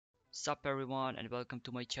Sup everyone and welcome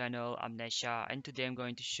to my channel. I'm Nesha and today I'm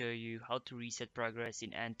going to show you how to reset progress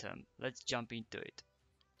in Anthem. Let's jump into it.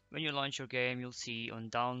 When you launch your game, you'll see on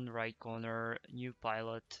down right corner new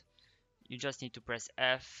pilot. You just need to press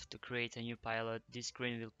F to create a new pilot. This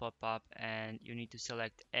screen will pop up and you need to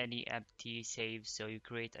select any empty save, so you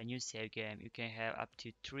create a new save game. You can have up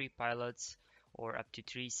to 3 pilots or up to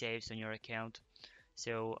 3 saves on your account.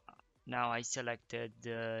 So now I selected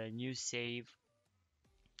the new save,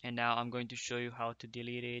 and now I'm going to show you how to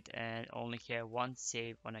delete it and only have one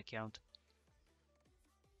save on account.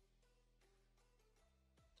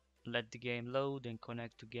 Let the game load and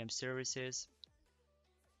connect to game services.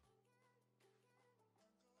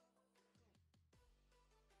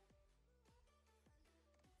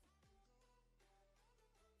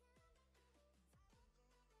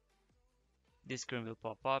 This screen will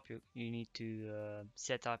pop up. You need to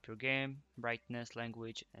set up your game, brightness,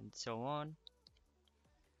 language, and so on.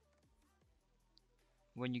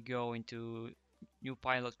 When you go into new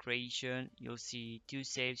pilot creation, you'll see 2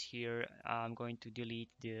 saves here. I'm going to delete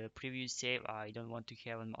the previous save. I don't want to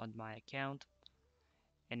have on my account.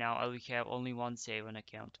 And now I will have only one save on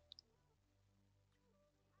account.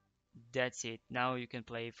 That's it. Now you can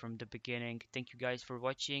play from the beginning. Thank you guys for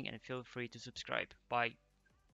watching and feel free to subscribe. Bye.